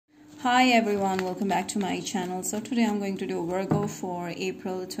Hi everyone, welcome back to my channel. So today I'm going to do Virgo for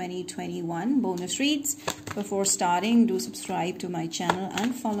April 2021 bonus reads. Before starting, do subscribe to my channel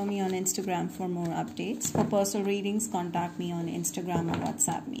and follow me on Instagram for more updates. For personal readings, contact me on Instagram or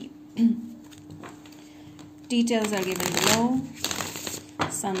WhatsApp me. Details are given below.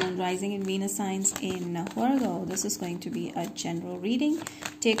 Sun and rising in Venus signs in Virgo. This is going to be a general reading.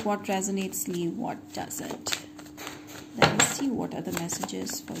 Take what resonates, leave what doesn't. Let me see what are the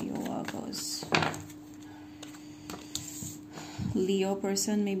messages for your Virgos. Leo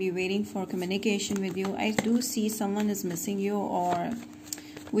person may be waiting for communication with you. I do see someone is missing you or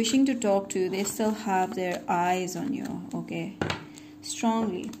wishing to talk to you. They still have their eyes on you, okay?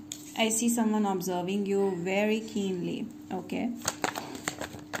 Strongly. I see someone observing you very keenly, okay?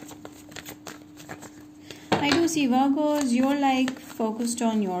 I do see Virgos, you're like focused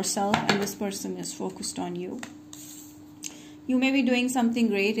on yourself and this person is focused on you. You may be doing something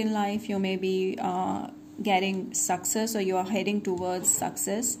great in life. You may be getting success or you are heading towards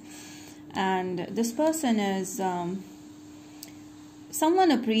success. And this person is,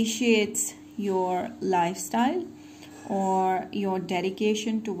 someone appreciates your lifestyle or your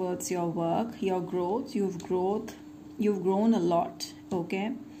dedication towards your work, your growth. You've grown a lot,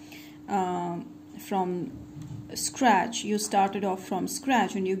 okay? From scratch. You started off from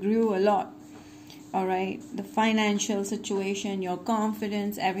scratch and you grew a lot. All right, the financial situation, your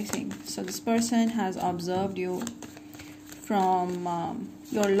confidence, everything. So this person has observed you from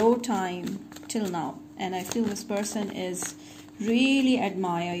your low time till now. And I feel this person is really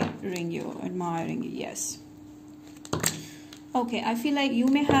admiring you, yes. Okay, I feel like you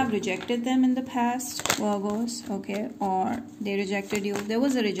may have rejected them in the past, Virgos, okay, or they rejected you. There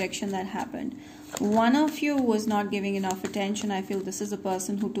was a rejection that happened. One of you was not giving enough attention. I feel this is a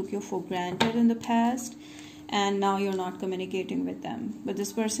person who took you for granted in the past and now you're not communicating with them. But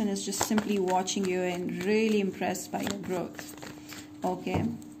this person is just simply watching you and really impressed by your growth. Okay.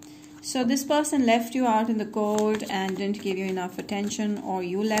 So this person left you out in the cold and didn't give you enough attention, or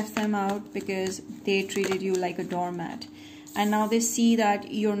you left them out because they treated you like a doormat. And now they see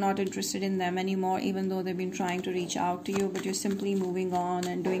that you're not interested in them anymore, even though they've been trying to reach out to you, but you're simply moving on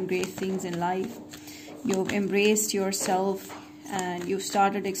and doing great things in life. You've embraced yourself and you've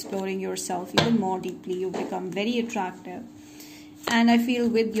started exploring yourself even more deeply. You've become very attractive. And I feel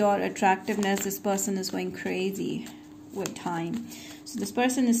with your attractiveness, this person is going crazy with time. So this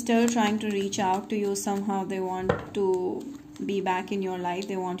person is still trying to reach out to you. Somehow they want to be back in your life.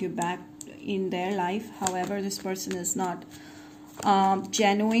 They want you back in their life. However, this person is not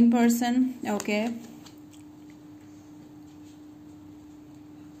genuine person, okay?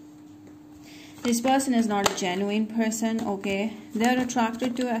 This person is not a genuine person, okay? They're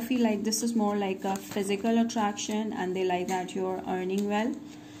attracted to, I feel like this is more like a physical attraction and they like that you're earning well.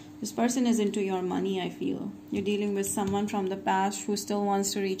 This person is into your money, I feel. You're dealing with someone from the past who still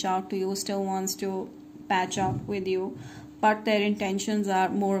wants to reach out to you, still wants to patch up with you, but their intentions are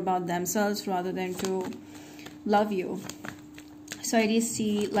more about themselves rather than to love you. So I do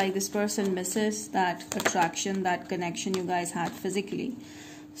see like this person misses that attraction, that connection you guys had physically.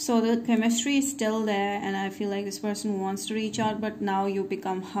 So the chemistry is still there and I feel like this person wants to reach out, but now you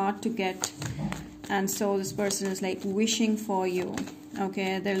become hard to get. And so this person is like wishing for you,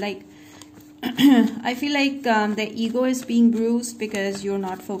 okay? They're like, I feel like their ego is being bruised because you're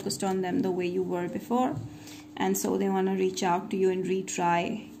not focused on them the way you were before. And so they want to reach out to you and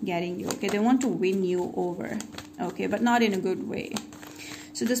retry getting you, okay? They want to win you over, okay? But not in a good way.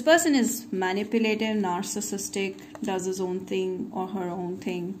 So this person is manipulative, narcissistic, does his own thing or her own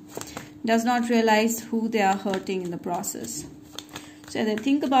thing, does not realize who they are hurting in the process. So they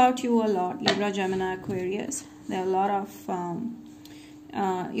think about you a lot, Libra, Gemini, Aquarius. There are a lot of,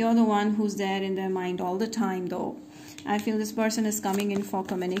 you're the one who's there in their mind all the time though. I feel this person is coming in for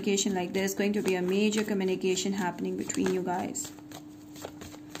communication, like there's going to be a major communication happening between you guys.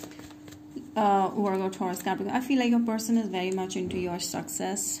 Virgo, Taurus, Capricorn. I feel like your person is very much into your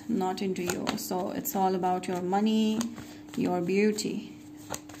success, not into you. So it's all about your money, your beauty.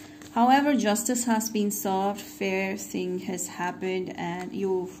 However, justice has been served, fair thing has happened and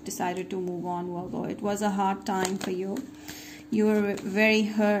you've decided to move on, Virgo. It was a hard time for you. You were very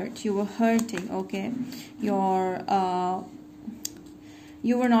hurt. You were hurting, okay? You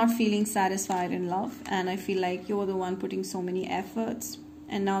were not feeling satisfied in love. And I feel like you were the one putting so many efforts.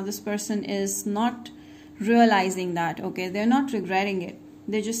 And now this person is not realizing that, okay? They're not regretting it.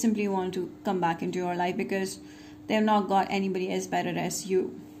 They just simply want to come back into your life because they've not got anybody as better as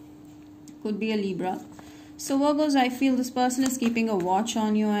you. Could be a Libra. So Virgos, I feel this person is keeping a watch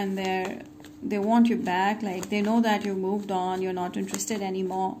on you and they're they want you back, like they know that you moved on, you're not interested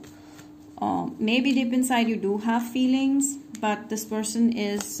anymore. Maybe deep inside you do have feelings, but this person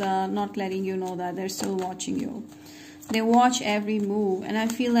is not letting you know that. They're still watching you. They watch every move, and I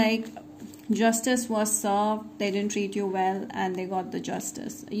feel like justice was served. They didn't treat you well, and they got the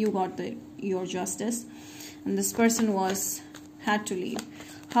justice. You got your justice, and this person had to leave.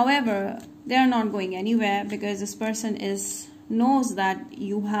 However, they are not going anywhere, because this person knows that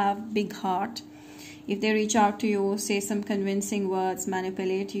you have big heart. If they reach out to you, say some convincing words,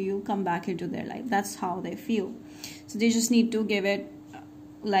 manipulate you, you come back into their life. That's how they feel. So they just need to give it,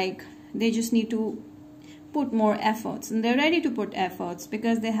 like, they just need to put more efforts, and they're ready to put efforts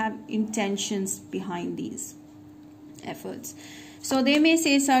because they have intentions behind these efforts. So they may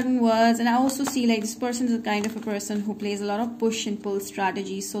say certain words, and I also see like this person is the kind of a person who plays a lot of push and pull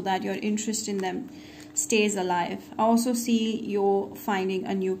strategies so that your interest in them stays alive. I also see you finding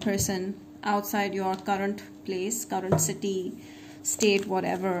a new person outside your current place, current city, state,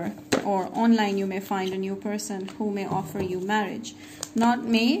 whatever, or online you may find a new person who may offer you marriage. Not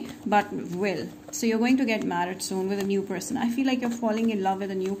may, but will. So you're going to get married soon with a new person. I feel like you're falling in love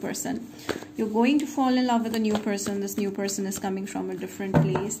with a new person. You're going to fall in love with a new person. This new person is coming from a different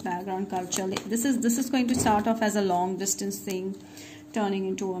place, background, culture. This is going to start off as a long distance thing, turning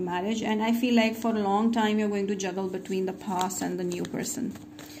into a marriage. And I feel like for a long time you're going to juggle between the past and the new person.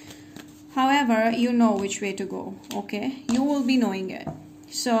 However, you know which way to go, okay? You will be knowing it.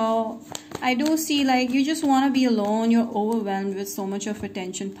 So I do see like you just want to be alone. You're overwhelmed with so much of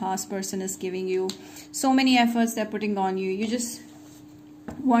attention past person is giving you. So many efforts they're putting on you. You just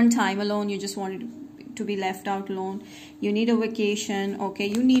want time alone. You just want to be left out alone. You need a vacation, okay?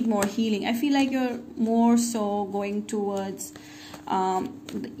 You need more healing. I feel like you're more so going towards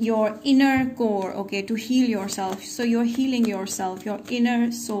your inner core, okay, to heal yourself. So you're healing yourself, your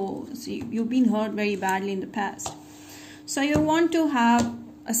inner soul. So you've been hurt very badly in the past. So you want to have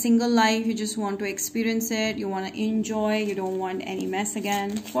a single life. You just want to experience it. You want to enjoy. You don't want any mess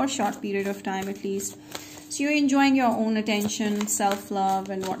again for a short period of time at least. So you're enjoying your own attention, self-love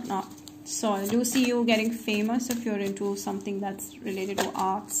and whatnot. So I do see you getting famous if you're into something that's related to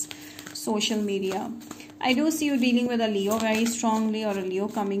arts, social media. I do see you dealing with a Leo very strongly, or a Leo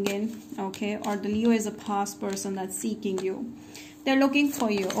coming in, okay? Or the Leo is a past person that's seeking you. They're looking for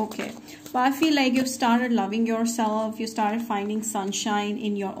you, okay? But I feel like you've started loving yourself. You started finding sunshine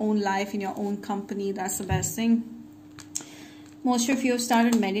in your own life, in your own company. That's the best thing. Most of you have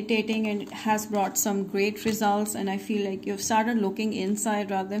started meditating, and it has brought some great results. And I feel like you've started looking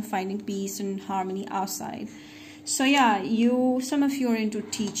inside rather than finding peace and harmony outside. So yeah, some of you are into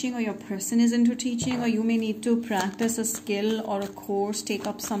teaching, or your person is into teaching, or you may need to practice a skill or a course, take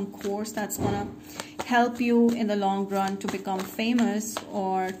up some course that's gonna help you in the long run to become famous,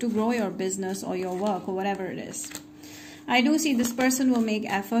 or to grow your business or your work, or whatever it is. I do see this person will make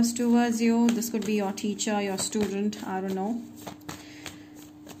efforts towards you. This could be your teacher, your student, I don't know.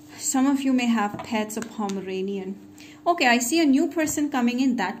 Some of you may have pets, a Pomeranian. Okay, I see a new person coming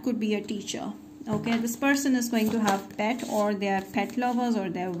in. That could be a teacher. Okay, this person is going to have pet, or they are pet lovers,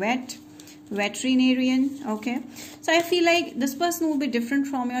 or they're veterinarian. Okay, so I feel like this person will be different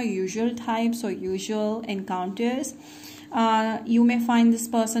from your usual types or usual encounters. You may find this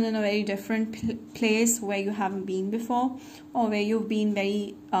person in a very different place where you haven't been before, or where you've been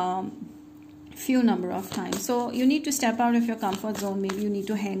very few number of times. So you need to step out of your comfort zone. Maybe you need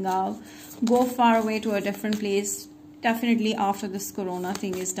to hang out, go far away to a different place, definitely after this corona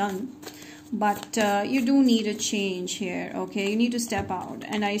thing is done. But you do need a change here, okay? You need to step out.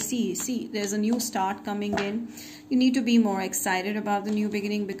 And I see there's a new start coming in. You need to be more excited about the new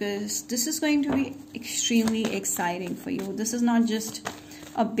beginning, because this is going to be extremely exciting for you. This is not just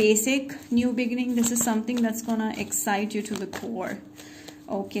a basic new beginning. This is something that's gonna excite you to the core,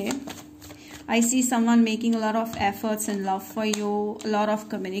 okay? I see someone making a lot of efforts and love for you, a lot of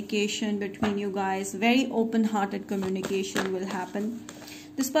communication between you guys. Very open-hearted communication will happen.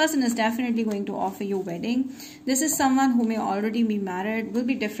 This person is definitely going to offer you wedding. This is someone who may already be married, will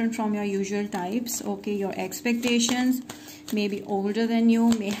be different from your usual types, okay? Your expectations may be older than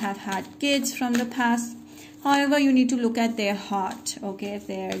you, may have had kids from the past. However, you need to look at their heart, okay? If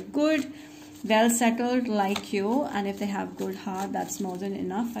they're good, well settled like you, and if they have good heart, that's more than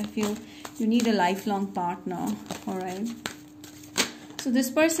enough. I feel you need a lifelong partner, all right? So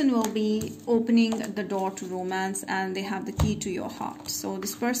this person will be opening the door to romance, and they have the key to your heart. So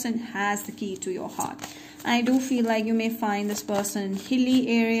this person has the key to your heart. And I do feel like you may find this person in hilly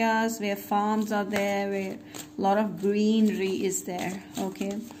areas where farms are there, where a lot of greenery is there,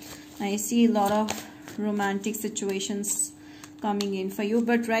 okay? I see a lot of romantic situations coming in for you.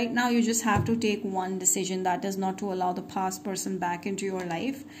 But right now you just have to take one decision, that is not to allow the past person back into your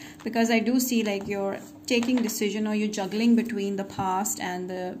life, because I do see like you're taking decision or you're juggling between the past and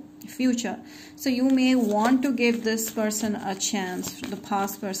the future. So you may want to give this person a chance, the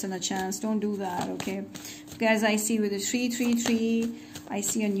past person a chance. Don't do that, okay? Because I see with the 333, I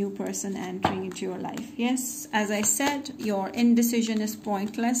see a new person entering into your life. Yes, as I said, your indecision is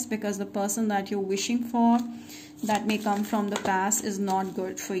pointless, because the person that you're wishing for that may come from the past is not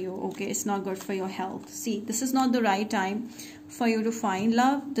good for you, okay? It's not good for your health. See, this is not the right time for you to find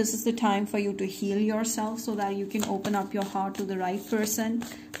love. This is the time for you to heal yourself so that you can open up your heart to the right person.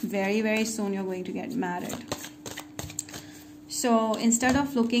 Very, very soon you're going to get married. So instead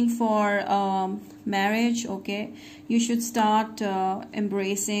of looking for marriage, okay, you should start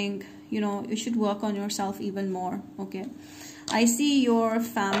embracing, you should work on yourself even more, okay? I see your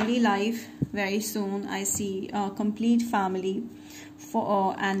family life very soon. I see a complete family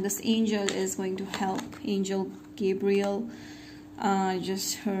and this angel is going to help. Angel Gabriel,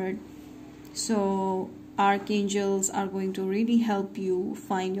 just heard. So archangels are going to really help you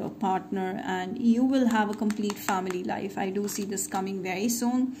find your partner, and you will have a complete family life. I do see this coming very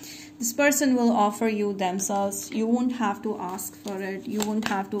soon. This person will offer you themselves. You won't have to ask for it. You won't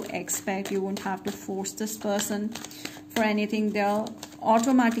have to expect. You won't have to force this person for anything. They'll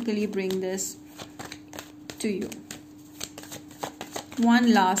automatically bring this to you.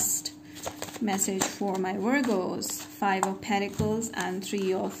 One last message for my Virgos. 5 of Pentacles and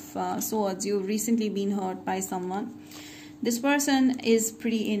 3 of Swords. You've recently been hurt by someone. This person is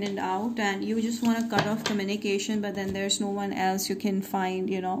pretty in and out, and you just want to cut off communication, but then there's no one else you can find,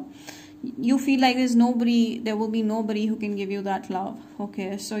 You feel like there will be nobody who can give you that love,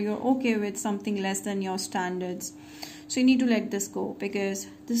 okay? So you're okay with something less than your standards. So you need to let this go, because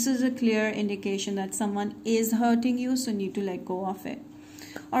this is a clear indication that someone is hurting you, so you need to let go of it.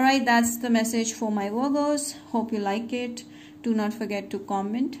 Alright, that's the message for my Virgos. Hope you like it. Do not forget to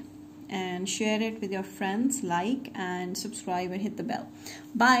comment and share it with your friends, like and subscribe and hit the bell.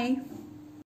 Bye.